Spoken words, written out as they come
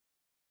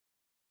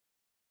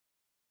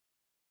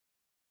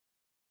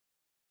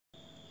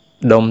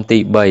ដុំទី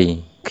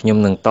3ខ្ញុំ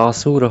នឹងត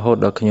ស៊ូរហូត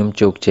ដល់ខ្ញុំ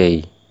ជោគជ័យ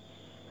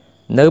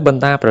នៅប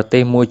ណ្ដាប្រទេ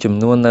សមួយចំ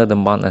នួននៅ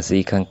តំបន់អាស៊ី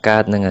ខាងកើ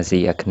តនិងអាស៊ី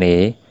អាគ្នេ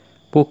យ៍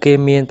ពួកគេ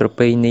មានប្រ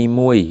ពៃណី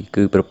មួយ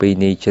គឺប្រពៃ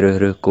ណីជ្រើស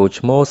រើសគោ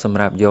ឈ្មោលសម្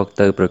រាប់យក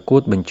ទៅប្រកួ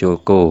តបញ្ចូល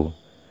គោ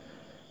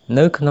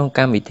នៅក្នុងក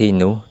ម្មវិធី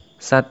នោះ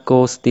សត្វគោ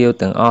ស្ទាវ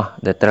ទាំងអស់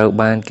ដែលត្រូវ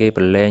បានគេ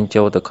ប្រឡែង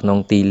ចូលទៅក្នុង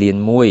ទីលាន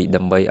មួយ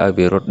ដើម្បីឲ្យ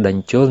វារត់ដេញ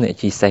ជល់អ្នក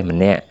ជិះសេះម្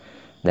នាក់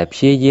ដែលព្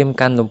យាយាម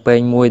កាន់លំពែង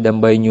មួយដើ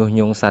ម្បីញុះ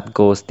ញង់សត្វ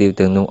គោស្ទាវ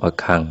ទាំងនោះឲ្យ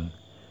ខឹង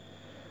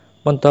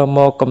បន្ទាប់ម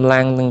កកម្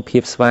លាំងនិងភា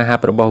ពស្វាហា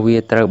ប់របស់វា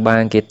ត្រូវបា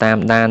នគេតាម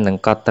ដាននិង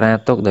កត់ត្រា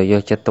ទុកដោយយ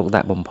កចិត្តទុកដា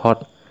ក់បំផុត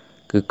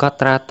គឺកត់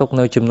ត្រាទុក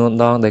នៅចំនួន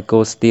ដងដែលគោ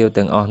ស្ទាវ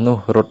ទាំងអស់នោះ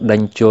រត់ដេ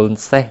ញជល់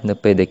សេះនៅ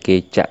ពេលដែលគេ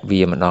ចាក់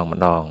វាម្ដ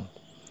ង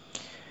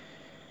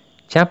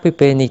ចាប់ពី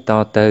ពេលនេះត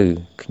ទៅ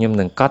ខ្ញុំ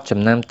នឹងកត់ចំ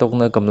ណាំទុក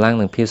នៅកម្លាំង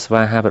និងភាពស្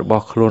វាហាប់រប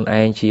ស់ខ្លួន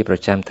ឯងជាប្រ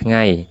ចាំថ្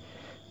ងៃ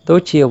ដូ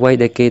ចជាអ្វី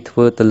ដែលគេធ្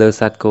វើទៅលើ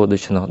សត្វគោដូ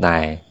ច្នោះ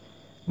ដែរ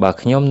បើ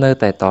ខ្ញុំនៅ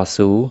តែត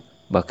ស៊ូ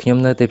បើខ្ញុំ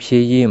នៅតែព្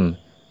យាយាម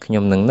ខ្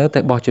ញុំនឹងនៅតែ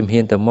បោះជំហា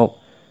នទៅមុខ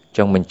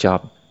ចុងបញ្ច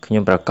ប់ខ្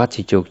ញុំប្រកាស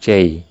ជាជោគជ័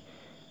យ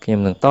ខ្ញុំ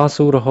នឹងត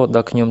ស៊ូរហូតដ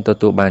ល់ខ្ញុំទ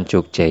ទួលបានជោ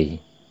គជ័យ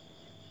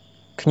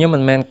ខ្ញុំមិ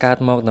នមែនកើត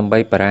មកដើម្បី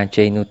បរា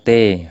ជ័យនោះ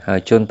ទេហើយ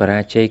ជនបរា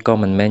ជ័យក៏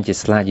មិនមែនជា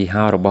ស្លាកយី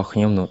ហោរបស់ខ្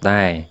ញុំនោះ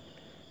ដែរ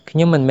ខ្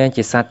ញុំមិនមែន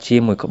ជាសត្វជា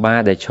មួយក្បាល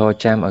ដែលឈរ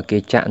ចាំឲ្យគេ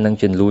ចាក់នឹង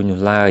ជន្លួចនោះ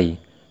ឡើយ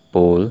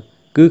ពោល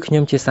គឺខ្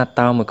ញុំជាសត្វ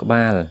តោមួយក្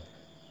បាល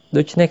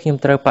ដូច្នេះខ្ញុំ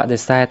ត្រូវបដិ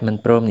សេធមិន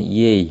ព្រមនិ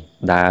យាយ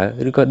ដើ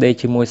រឬក៏ដេក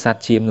ជាមួយសត្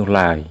វជៀមនោះ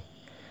ឡើយ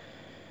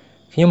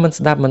ខ្ញុំមិន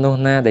ស្ដាប់មនុស្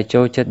សណាដែល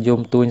ចូលចិត្តយំ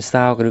ទួញ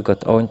សោកឬក៏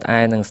ត្អូញត្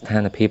អែនឹងស្ថា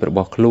នភាពរប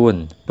ស់ខ្លួន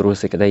ព្រោះ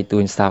សេចក្តីទួ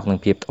ញសោកនិង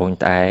ភាពត្អូញ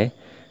ត្អែ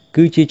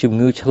គឺជាជំ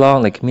ងឺឆ្លង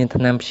ដែលគ្មាន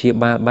ថ្នាំព្យា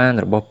បាលបាន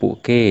របស់ពួក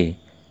គេ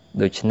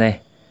ដូច្នេះ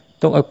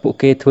ទុកឲ្យពួក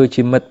គេធ្វើ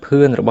ជាមិត្តភឿ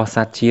នរបស់ស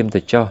ត្វជៀមទៅ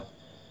ចុះ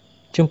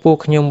ចំពោះ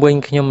ខ្ញុំវិញ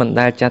ខ្ញុំមិន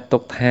ដែលចាត់ទុ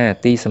កថា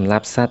ទីសម្លា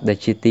ប់សត្វដែល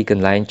ជាទីក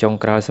ន្លែងចុង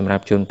ក្រោយសម្រា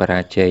ប់ជនប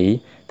រាជ័យ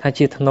ថា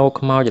ជាធ្នូ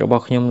ខ្មោចរប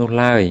ស់ខ្ញុំនោះ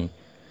ឡើយ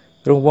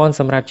រង្វាន់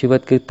សម្រាប់ជីវិ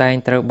តគឺតែង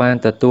ត្រូវបាន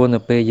ទទួលនៅ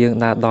ពេលយើង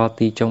ដើរដល់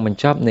ទីចុងបញ្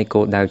ចប់នៃ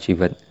គោលដៅជី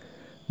វិត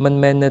មិន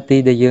មែននៅទី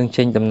ដែលយើង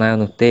ចេញដំណើរ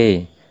នោះទេ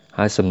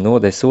ហើយសំណួរ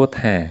ដែលសួរ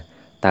ថា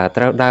តើ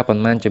ត្រូវដើរប៉ុ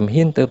ន្មានជំ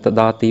ហានទើបទៅ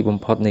ដល់ទីបំ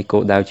ផុតនៃគោ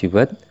លដៅជី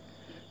វិត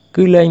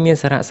គឺលែងមាន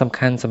សារៈសំ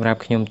ខាន់សម្រាប់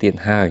ខ្ញុំទៀត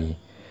ហើយ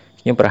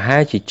ខ្ញុំប្រហែ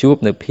លជាជួប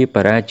នៅភាពប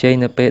រាជ័យ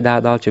នៅពេលដើរ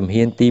ដល់ជំ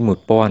ហានទី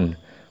1000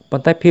ប៉ុ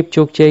ន្តែភាព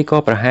ជោគជ័យក៏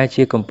ប្រហែល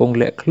ជាកំពុង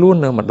លាក់ខ្លួន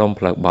នៅម្ដុំ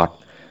ផ្លូវបត់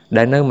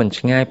ដែលនៅមិន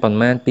ឆ្ងាយប៉ុន្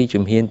មានពី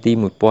ជំហានទី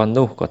1000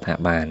នោះក៏ថា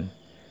បាន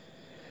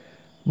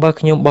បើ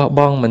ខ្ញុំបោះ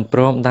បង់មិនព្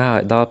រមដើរឲ្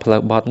យដល់ផ្លូ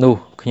វបត់នោះ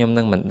ខ្ញុំ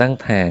នឹងមិនដឹង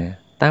ថា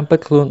តាមពិត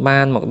ខ្លួនបា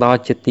នមកដល់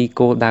ជិតទី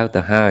គោលដៅ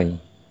ទៅហើយ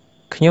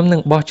ខ្ញុំនឹ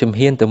ងបោះជំ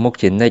ហានទៅមុខ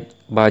ជានិច្ច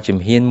បើជំ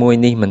ហានមួយ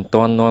នេះមិន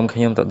ទាន់នាំខ្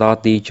ញុំទៅដល់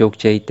ទីជោគ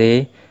ជ័យទេ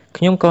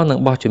ខ្ញុំក៏នឹង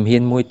បោះជំហា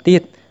នមួយទៀ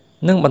ត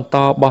នឹងបន្ត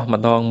បោះ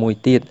ម្ដងមួយ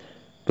ទៀត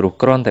ព្រោះ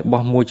គ្រាន់តែ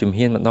បោះមួយជំ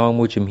ហានម្ដង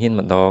មួយជំហាន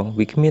ម្ដង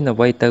វាគ្មានអ្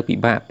វីទៅពិ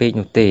បាកពេក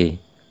នោះទេ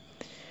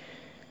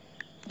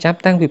ចាប់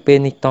តាំងពីពេល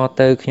នេះត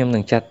ទៅខ្ញុំនឹ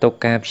ងចាត់ទុក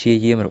ការព្យា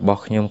យាមរបស់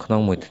ខ្ញុំក្នុ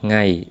ងមួយថ្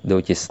ងៃដូ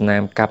ចជាស្នា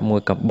មកាប់មួ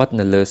យកាំបិត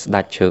នៅលើស្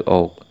ដាច់ឈើ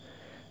អូក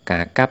កា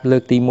រកាប់លើ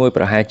កទី1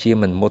ប្រហែលជា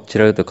មិនមុតជ្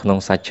រៅទៅក្នុង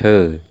សាច់ឈើ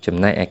ចំ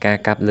ណែកឯការ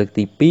កាប់លើក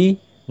ទី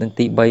2និង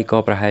ទី3ក៏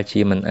ប្រហែល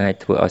ជាមិនអាច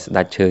ធ្វើឲ្យស្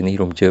ដាច់ឈើនេះ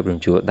រំជើបរំ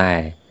ជួលដែ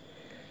រ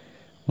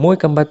មួយ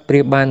កាំបិតប្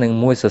រៀបបាននឹង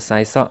មួយសរសៃ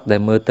សក់ដែ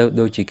លមើលទៅ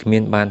ដូចជាគ្មា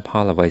នបានផ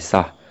លអ្វី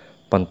សោះ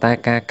ប៉ុន្តែ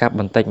ការកាប់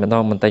បន្តិចម្ដ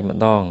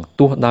ង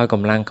ទោះដោយក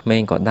ម្លាំងក្មេ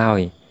ងក៏ដោ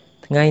យ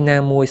ថ្ងៃណា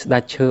មួយស្ដា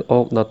ច់ឈើអូ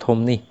កដ៏ធំ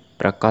នេះ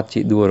ប្រកាសជា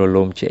ដួលរ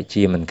លំជាក់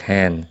ជាមិន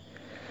ខាន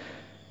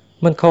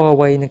មិនខុសអ្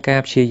វីនឹងកា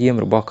រព្យាយាម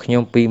របស់ខ្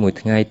ញុំពីមួយ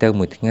ថ្ងៃទៅ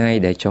មួយថ្ងៃ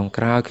ដែលចុង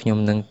ក្រោយខ្ញុំ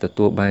នឹងទ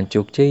ទួលបាន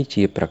ជោគជ័យ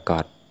ជាប្រក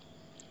ប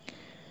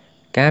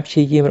ការព្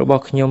យាយាមរប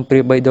ស់ខ្ញុំប្រៀ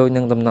បបីដូច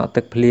នឹងដំណក់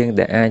ទឹកភ្លៀង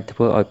ដែលអាចធ្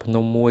វើឲ្យភ្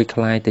នំមួយค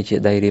ล้ายទៅជា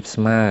ដីរាប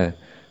ស្មើ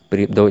ប្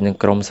រៀបដូចនឹង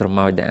ក្រុមស្រ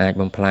មោចដែលអាច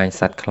បំផ្លាញ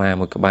សត្វខ្លា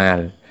មួយក្បាល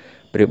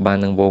ប្រៀបបាន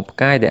នឹងហ្វូងផ្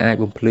កាយដែលអាច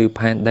បំភ្លឺ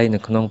ផែនដីនៅ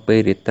ក្នុងពេល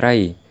រាត្រី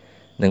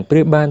និងប្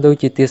រៀបបានដូច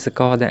ជាទាស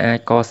ករដែលអាច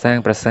កសាង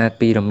ប្រាសាទ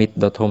ពីរ៉ាមីត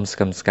ដ៏ធំស្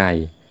កឹមស្កៃ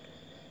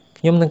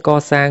ខ្ញុំនឹងក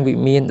សាងវិ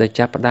មានដោយ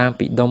ចាប់ផ្ដើម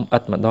ពីដុំឥ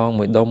ដ្ឋម្ដង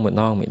មួយដុំ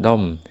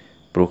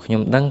ព្រោះខ្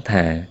ញុំដឹង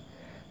ថា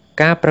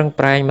ការប្រឹង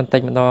ប្រែងបន្តិ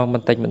ចម្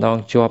ដង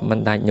ជាប់មិន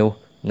ដាច់នោះ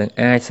នឹង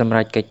អាចសម្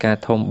រេចកិច្ចការ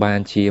ធំបាន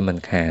ជាមិន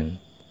ខាន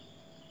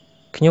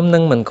ខ្ញុំនឹ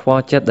ងមិនខ្វ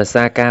ល់ចិត្តដោយ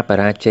សារការប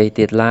រាជ័យ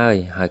ទៀតឡើយ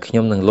ហើយខ្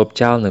ញុំនឹងលុប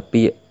ចោលនៅ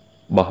ពាក្យ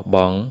បោះប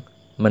ង់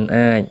មិន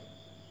អាច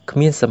គ្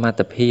មានសមត្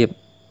ថភាព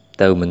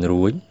ទៅមិន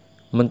រួច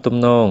មិនទំ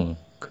នង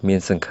គ្មាន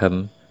សង្ឃឹម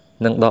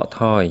និងដក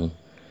ថយ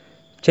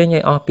ចេញឲ្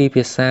យអស់ពី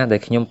ភាសាដែល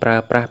ខ្ញុំប្រើ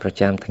ប្រាស់ប្រ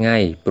ចាំថ្ងៃ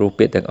ព្រោះ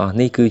ពាក្យទាំងអស់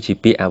នេះគឺជា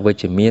ពាក្យអវិជ្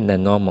ជមានដែល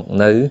នាំមក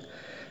នៅ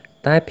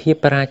តែភាព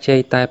បរាជ័យ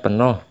តែប៉ុណ្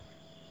ណោះ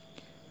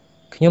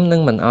ខ្ញុំនឹ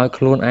ងមិនឲ្យ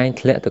ខ្លួនឯង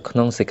ធ្លាក់ទៅក្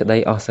នុងសេចក្តី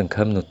អស់សង្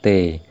ឃឹមនោះទេ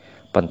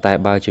ប៉ុន្តែ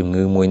បើជំ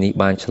ងឺមួយនេះ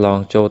បានឆ្លង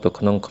ចូលទៅ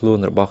ក្នុងខ្លួន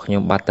របស់ខ្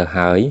ញុំបាត់ទៅ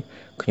ហើយ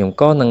ខ្ញុំ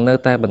ក៏នឹងនៅ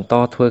តែបន្ត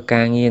ធ្វើ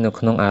ការងារនៅ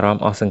ក្នុងអារម្ម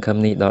ណ៍អស់សង្ឃឹម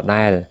នេះដ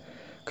ដែល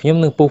ខ្ញុំ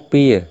នឹងពុះ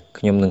ពៀ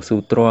ខ្ញុំនឹងស៊ូ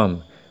ទ្រាំ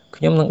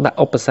ខ្ញុំនឹងដាក់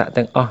ឧបសគ្គ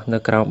ទាំងអស់នៅ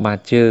ក្រោមបាត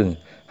ជើង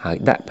ហើយ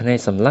ដាក់ភ្នែក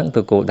សម្លឹង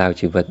ទៅគោលដៅ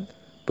ជីវិត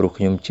ព្រោះ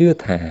ខ្ញុំជឿ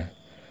ថា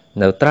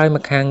នៅត្រើយ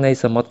ម្ខាងនៃ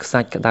សមុទ្រខ្សា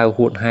ច់ក្តៅ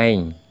ហួតហែង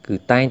គឺ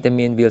តែងតែ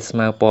មានវាលស្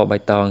មៅពណ៌បៃ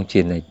តង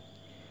ជានិច្ច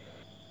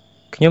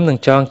ខ្ញុំនឹង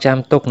ចងចាំ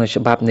ទុកនៅ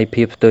ច្បាប់នៃ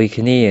ភាពផ្ទុយ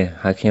គ្នា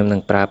ហើយខ្ញុំនឹ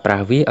ងប្រើប្រា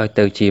ស់វាឲ្យ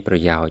ទៅជាប្រ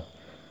យោជន៍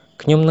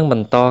ខ្ញុំនឹងប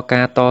ន្ត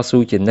ការតស៊ូ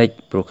ជានិច្ច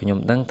ព្រោះខ្ញុំ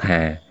ដឹង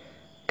ថា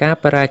ការ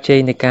បរាជ័យ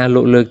នៃការល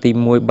ក់លើកទី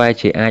1បែរ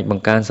ជាអាចប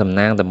ង្កើនសំ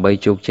ណាងដើម្បី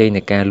ជោគជ័យ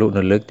នៃការលក់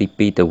នៅលើកទី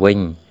2ទៅវិញ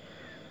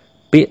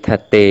ពាក្យថា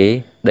ទេ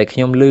ដែលខ្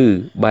ញុំឮ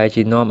បែរ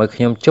ជានាំឲ្យ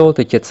ខ្ញុំចូល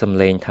ទៅចិត្តសំ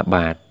ឡេងថា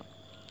បាទ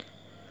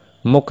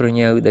មុខរ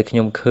ញ៉ៅដែលខ្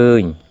ញុំឃើ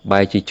ញ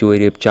បែរជាជួយ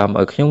រៀបចំ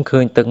ឲ្យខ្ញុំឃើ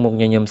ញទឹកមុខ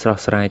ញញឹមស្រ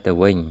ស់ស្រាយទៅ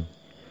វិញ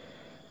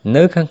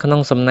នៅខាងក្នុ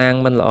ងសំណាង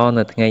មិនល្អ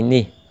នៅថ្ងៃ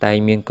នេះតែ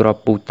មានគ្រាប់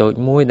ពូជតូច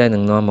មួយដែលនឹ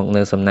ងនាំមក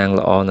នៅសំណាង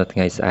ល្អនៅថ្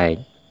ងៃស្អែក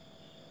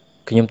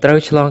ខ្ញុំត្រូវ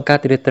ឆ្លងកា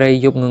ត់រាត្រី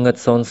យប់ងងឹត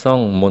សូន្យសង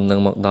មុននឹង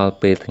មកដល់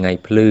ពេលថ្ងៃ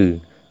ភ្លឺ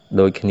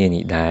ដូចគ្នា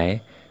នេះដែរ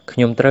ខ្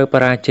ញុំត្រូវប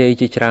រាជ័យ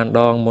ជាច្រើន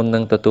ដងមុននឹ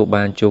ងទទួល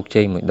បានជោគ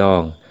ជ័យមួយដ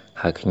ង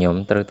ហើយខ្ញុំ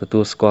ត្រូវទទួ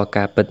លស្គាល់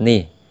ការពិត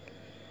នេះ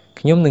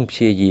ខ្ញុំនឹងព្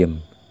យាយា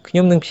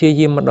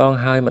មម្ដង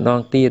ហើយម្ដង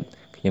ទៀត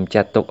ខ្ញុំ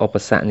ចាត់ទុកឧប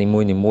សគ្គនី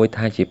មួយៗ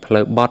ថាជាផ្លូ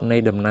វបត់នៃ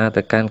ដំណើរ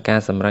ទៅកាន់ការ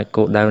សម្រេច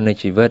គោលដៅនៃ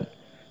ជីវិត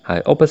ហើយ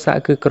ឧបសគ្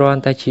គគឺគ្រាន់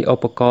តែជាឧ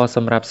បករណ៍ស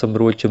ម្រាប់សម្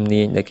រួលជំ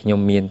នាញដែលខ្ញុំ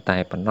មានតែ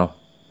ប៉ុណ្ណោះ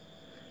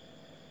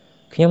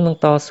ខ្ញុំនឹង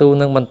តស៊ូ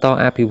និងបន្ត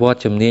អភិវឌ្ឍ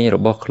ជំនាញរ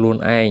បស់ខ្លួន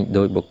ឯង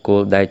ដោយបុគ្គ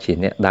លដែលជា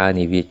អ្នកដើរ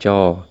នាវាច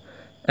រ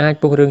អាច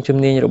ពង្រឹងជំ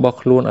នាញរបស់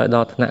ខ្លួនឲ្យដ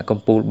ល់ថ្នាក់កំ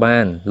ពូលបា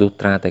នលុះ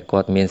ត្រាតែគា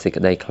ត់មានសេច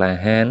ក្តីក្លា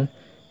ហាន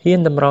ហ៊ាន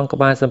តម្រង់ក្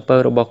បាលសំពៅ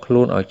របស់ខ្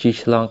លួនឲ្យជិះ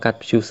ឆ្លងកាត់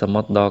ព្យុះសមុ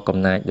ទ្រដ៏កំ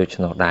ណាចដូច្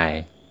នោះដែរ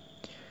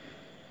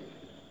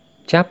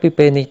ចាប់ពី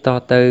ពេលនេះត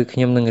ទៅខ្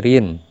ញុំនឹងរៀ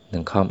ននិ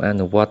ងខំអ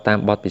នុវត្តតាម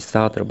បទពិ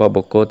សោធន៍របស់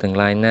បុគ្គលទាំង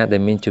ឡាយណាដែ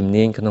លមានជំ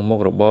នាញក្នុងមុខ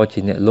របរជា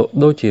អ្នកលក់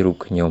ដូចជារូប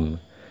ខ្ញុំ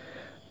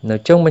នៅ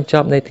ចុងបញ្ច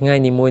ប់នៃថ្ងៃ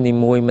នីមួយ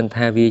ៗមិន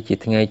ថាវាជា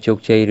ថ្ងៃជោគ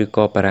ជ័យឬ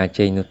ក៏បរា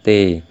ជ័យនោះ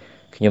ទេ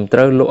ខ្ញុំត្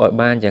រូវលក់ឲ្យ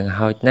បានយ៉ាង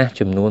ហោចណាស់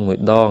ចំនួន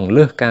1ដង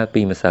លើសកាល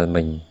ពីម្សិល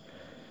មិញ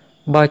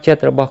បើចិត្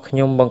តរបស់ខ្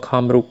ញុំបង្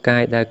ខំរូបកា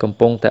យដែលកំ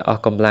ពុងតែអ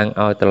ស់កម្លាំង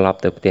ឲ្យត្រឡប់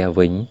ទៅផ្ទះ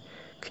វិញ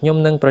ខ្ញុំ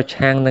នឹងប្រ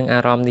ឆាំងនឹងអា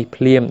រម្មណ៍នេះ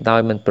ភ្លាមដោ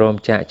យមិនព្រម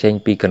ចាកចេញ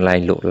ពីកន្លែង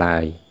លក់ឡើ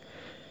យ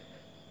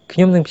ខ្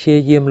ញុំនឹងព្យា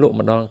យាមលក់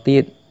ម្ដងទៀ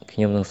តខ្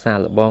ញុំនឹងសាក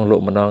ល្បងល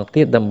ក់ម្ដង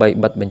ទៀតដើម្បី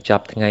បិទបញ្ច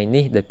ប់ថ្ងៃ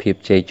នេះដោយភាព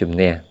ជ័យជំ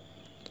នះ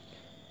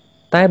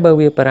តែបើ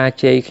វាបរា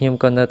ជ័យខ្ញុំ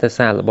ក៏នៅតែ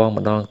សាកល្បង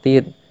ម្ដងទៀ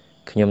ត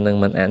ខ្ញុំនឹង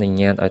មិនអនុញ្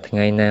ញាតឲ្យថ្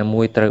ងៃណា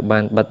មួយត្រូវបា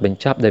នបិទបញ្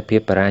ចប់ដោយភា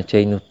ពបរាជ័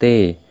យនោះទេ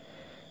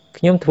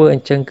ខ្ញុំធ្វើអ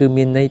ញ្ចឹងគឺ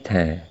មានន័យ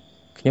ថា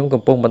ខ្ញុំ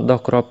កំពុងបណ្ដោះ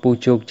គ្រាប់ពូជ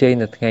ជោគជ័យ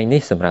នៅថ្ងៃ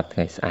នេះសម្រាប់ថ្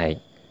ងៃស្អែក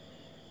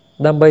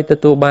ដើម្បីទ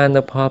ទួលបាន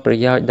នូវផលប្រ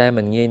យោជន៍ដែល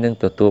មិនងាយនឹង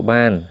ទទួល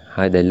បាន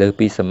ហើយដែលលើស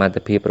ពីសមត្ថ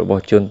ភាពរប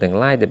ស់ជនទាំង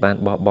ឡាយដែលបាន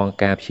បោះបង់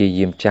ការព្យា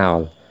យាមចោល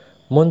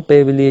មុនពេ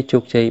លវេលាជោ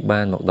គជ័យ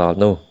បានមកដល់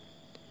នោះ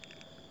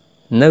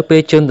នៅពេ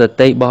លជនដ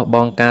ទៃបោះប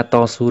ង់ការត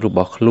ស៊ូរប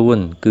ស់ខ្លួន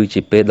គឺ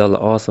ជាពេលដ៏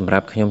ល្អសម្រា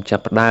ប់ខ្ញុំចា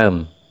ប់ផ្ដើម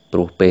ព្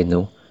រោះពេល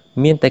នោះ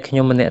មានតែខ្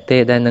ញុំម្នាក់ទេ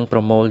ដែលនឹងប្រ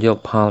មូលយក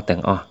ផលទាំ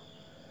ងអស់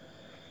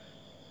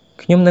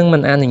ខ្ញុំនឹងមិ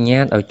នអនុញ្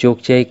ញាតឲ្យជោគ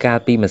ជ័យកាល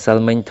ពីម្សិល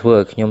មិញធ្វើ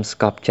ឲ្យខ្ញុំស្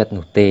កប់ចិត្ត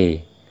នោះទេ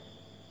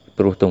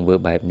ព្រោះទង្វើ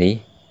បែបនេះ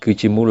គឺ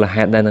ជាមូល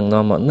ហេតុដែលនឹង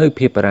នាំមកនូវ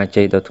ភាពបរា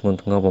ជ័យដ៏ធ្ងន់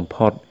ធ្ងរបំ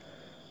ផុត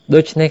ដូ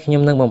ច្នេះខ្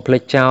ញុំនឹងបំភ្លេ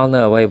ចចោលនៅ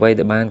អ្វីៗ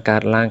ដែលបានកើ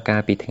តឡើងកា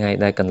លពីថ្ងៃ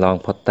ដែលកន្លង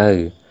ផុតទៅ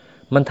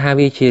មិនថា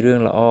វាជារឿង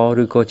ល្អ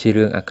ឬក៏ជា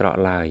រឿងអាក្រក់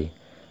ឡើយ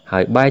ហើ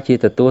យបែរជា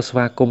ទទួលស្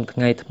វាគមន៍ថ្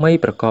ងៃថ្មី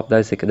ប្រកបដោ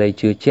យសេចក្តី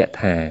ជឿជាក់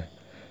ថា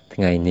ថ្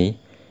ងៃនេះ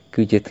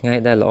គឺជាថ្ងៃ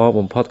ដែលល្អ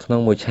បំផុតក្នុង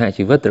មួយឆាក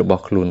ជីវិតរប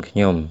ស់ខ្លួនខ្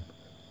ញុំ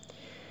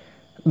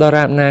ដ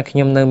រាបណាខ្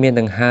ញុំនៅមាន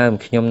ដង្ហើម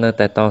ខ្ញុំនៅ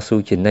តែតស៊ូ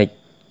ជានិច្ច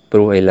ព្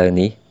រោះឥឡូវ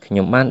នេះខ្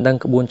ញុំបានដឹង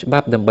ក្បួនច្បា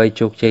ប់ដើម្បី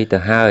ជោគជ័យទៅ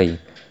ហើយ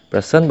ប្រ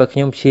សិនបើខ្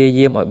ញុំព្យា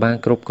យាមឲ្យបាន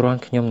គ្រប់គ្រាន់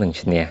ខ្ញុំនឹង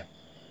ឈ្នះ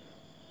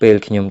ពេល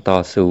ខ្ញុំត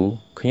ស៊ូ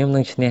ខ្ញុំនឹ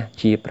ងឈ្នះ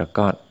ជាប្រាក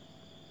ដ